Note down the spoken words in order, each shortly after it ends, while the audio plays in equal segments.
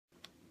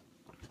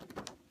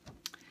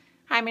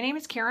Hi, my name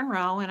is Karen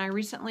Rowe, and I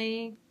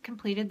recently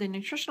completed the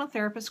Nutritional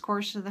Therapist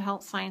course through the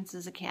Health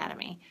Sciences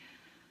Academy.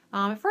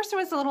 At first, I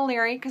was a little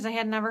leery because I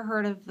had never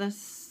heard of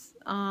this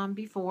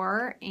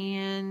before,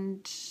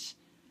 and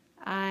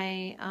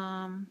I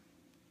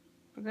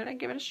figured I'd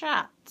give it a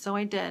shot. So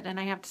I did,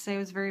 and I have to say I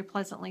was very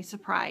pleasantly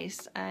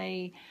surprised.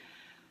 The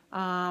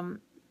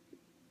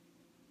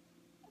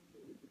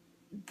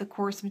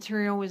course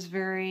material was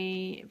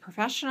very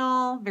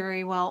professional,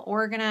 very well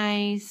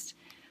organized.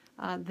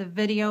 The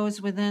videos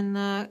within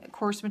the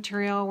course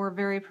material were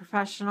very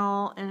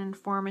professional and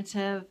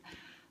informative.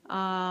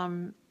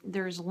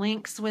 There's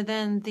links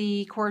within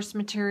the course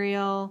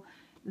material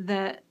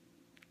that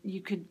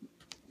you could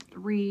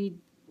read,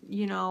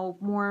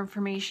 more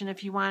information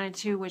if you wanted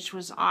to, which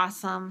was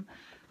awesome.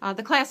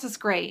 The class is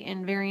great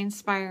and very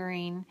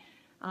inspiring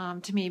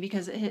to me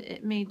because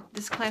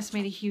this class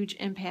made a huge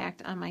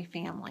impact on my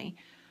family.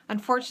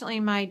 Unfortunately,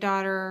 my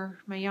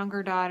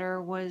younger daughter,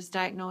 was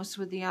diagnosed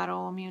with the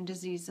autoimmune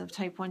disease of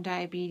type 1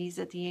 diabetes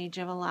at the age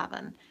of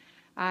 11.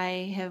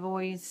 I have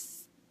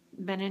always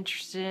been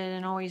interested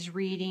in always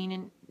reading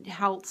and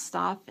health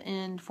stuff,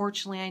 and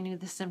fortunately I knew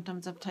the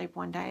symptoms of type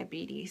 1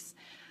 diabetes.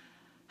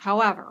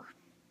 However,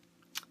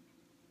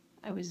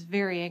 I was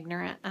very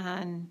ignorant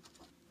on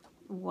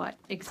what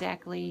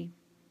exactly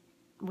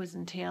was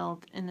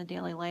entailed in the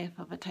daily life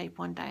of a type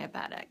 1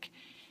 diabetic.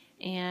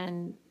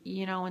 And,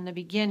 in the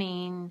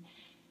beginning,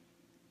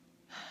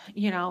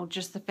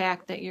 just the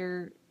fact that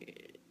your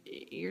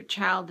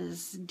child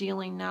is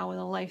dealing now with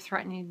a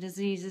life-threatening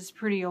disease is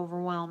pretty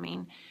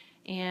overwhelming.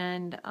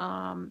 And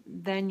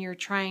then you're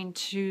trying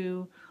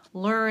to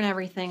learn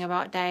everything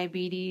about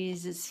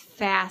diabetes as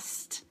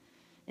fast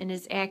and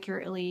as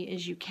accurately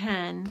as you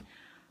can.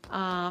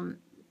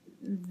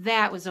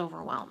 That was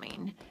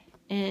overwhelming.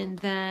 And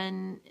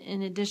then,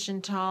 in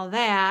addition to all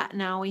that,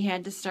 now we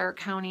had to start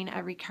counting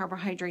every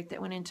carbohydrate that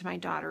went into my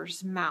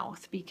daughter's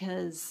mouth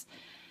because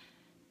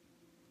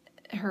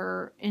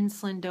her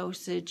insulin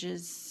dosage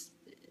is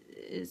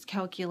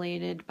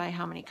calculated by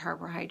how many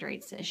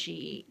carbohydrates that she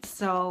eats.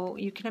 So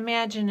you can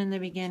imagine in the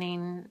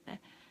beginning,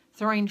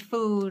 throwing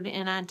food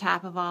in on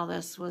top of all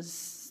this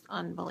was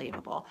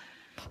unbelievable.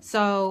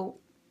 So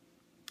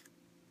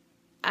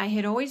I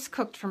had always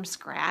cooked from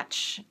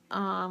scratch.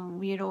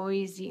 We had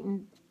always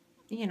eaten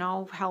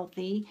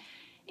healthy,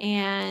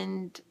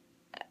 and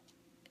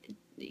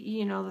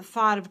the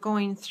thought of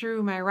going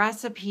through my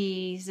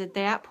recipes at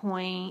that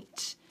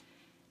point,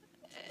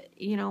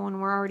 when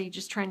we're already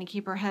just trying to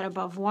keep our head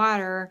above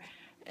water,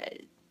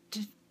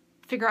 to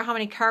figure out how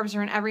many carbs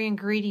are in every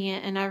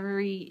ingredient and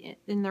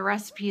in the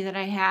recipe that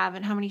I have,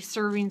 and how many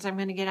servings I'm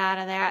going to get out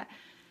of that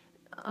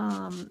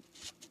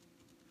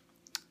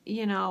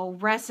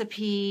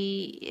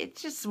recipe, it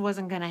just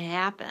wasn't going to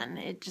happen.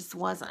 It just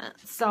wasn't.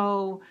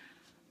 So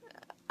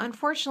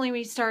unfortunately,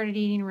 we started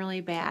eating really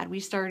bad. We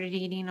started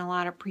eating a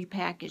lot of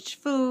prepackaged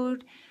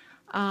food,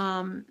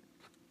 because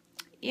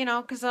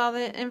all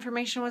the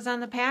information was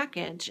on the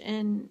package.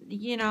 And,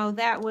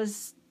 that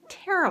was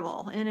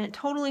terrible. And it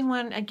totally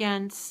went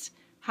against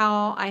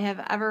how I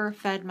have ever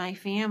fed my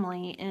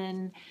family.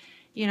 And,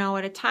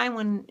 at a time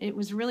when it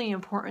was really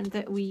important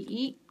that we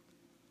eat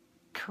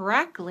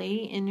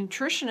correctly and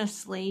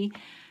nutritiously,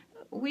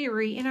 we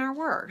were eating our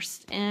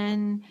worst.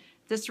 And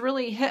this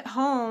really hit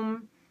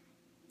home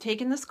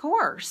taking this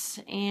course.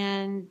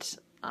 And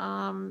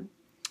when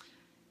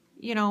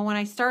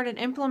I started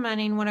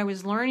implementing what I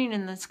was learning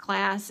in this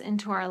class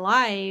into our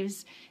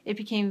lives, it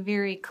became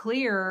very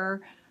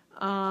clear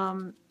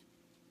how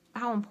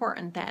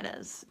important that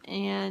is.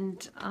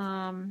 And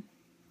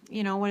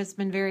what has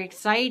been very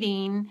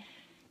exciting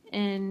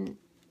in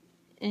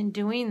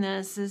doing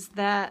this is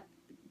that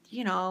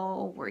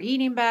we're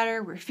eating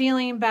better, we're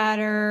feeling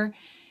better,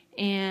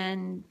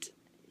 and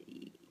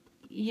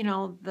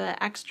the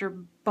extra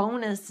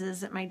bonus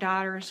is that my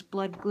daughter's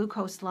blood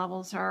glucose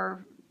levels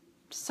are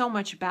so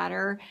much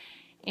better.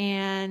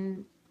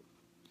 And,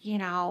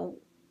 it's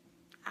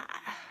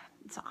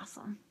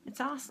awesome.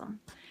 It's awesome.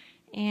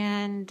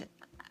 And,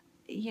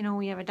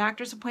 we have a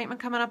doctor's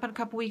appointment coming up in a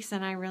couple weeks,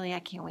 and I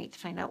can't wait to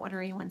find out what her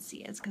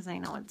A1C is, because I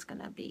know it's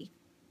going to be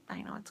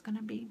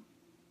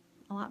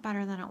a lot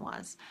better than it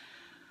was.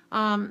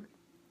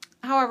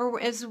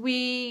 However, as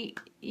we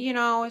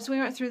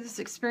went through this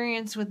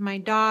experience with my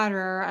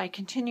daughter, I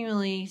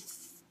continually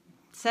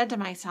said to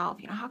myself,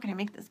 how can I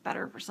make this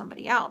better for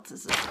somebody else?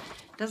 This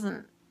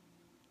doesn't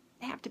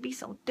have to be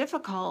so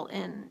difficult,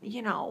 and,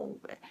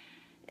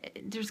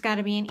 there's got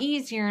to be an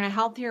easier and a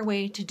healthier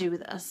way to do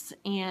this.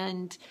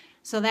 And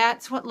so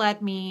that's what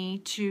led me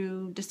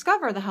to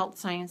discover the Health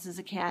Sciences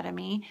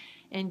Academy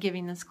and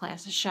giving this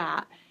class a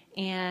shot.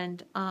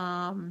 And,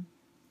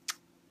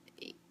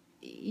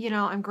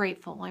 I'm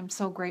grateful. I'm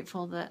so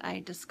grateful that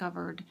I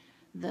discovered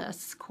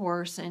this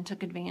course and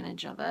took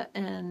advantage of it.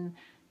 And,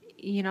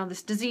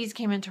 this disease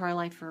came into our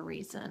life for a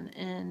reason.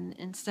 And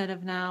instead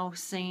of now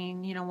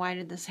saying, why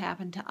did this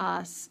happen to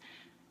us?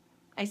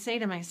 I say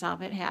to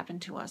myself, it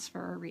happened to us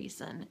for a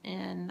reason.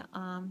 And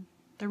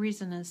the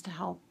reason is to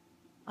help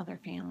other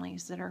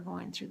families that are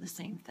going through the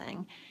same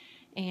thing.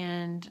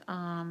 And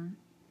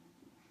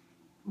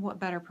what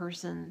better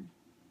person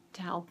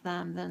to help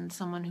them than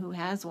someone who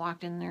has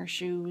walked in their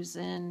shoes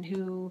and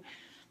who,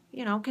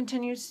 you know,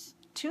 continues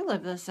to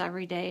live this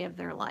every day of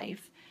their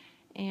life.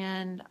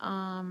 And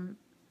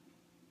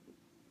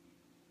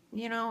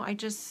you know, I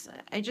just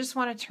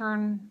want to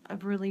turn a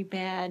really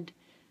bad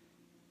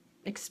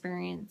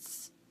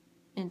experience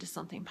into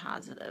something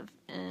positive.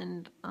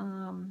 And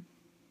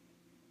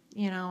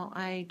you know,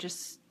 I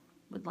just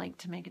would like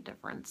to make a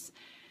difference.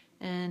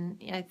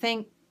 And I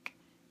thank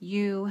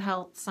you,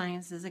 Health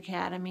Sciences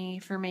Academy,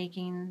 for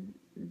making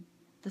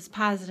this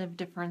positive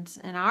difference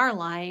in our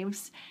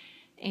lives.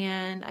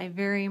 And I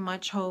very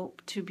much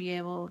hope to be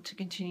able to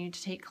continue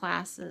to take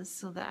classes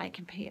so that I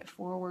can pay it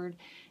forward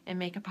and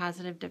make a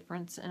positive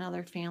difference in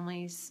other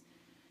families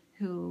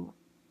who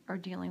are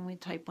dealing with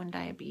type 1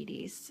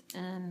 diabetes.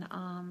 And,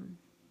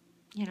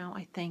 you know,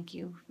 I thank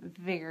you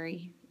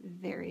very,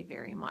 very,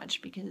 very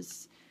much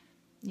because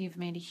you've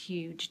made a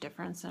huge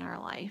difference in our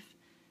life.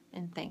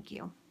 And thank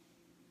you.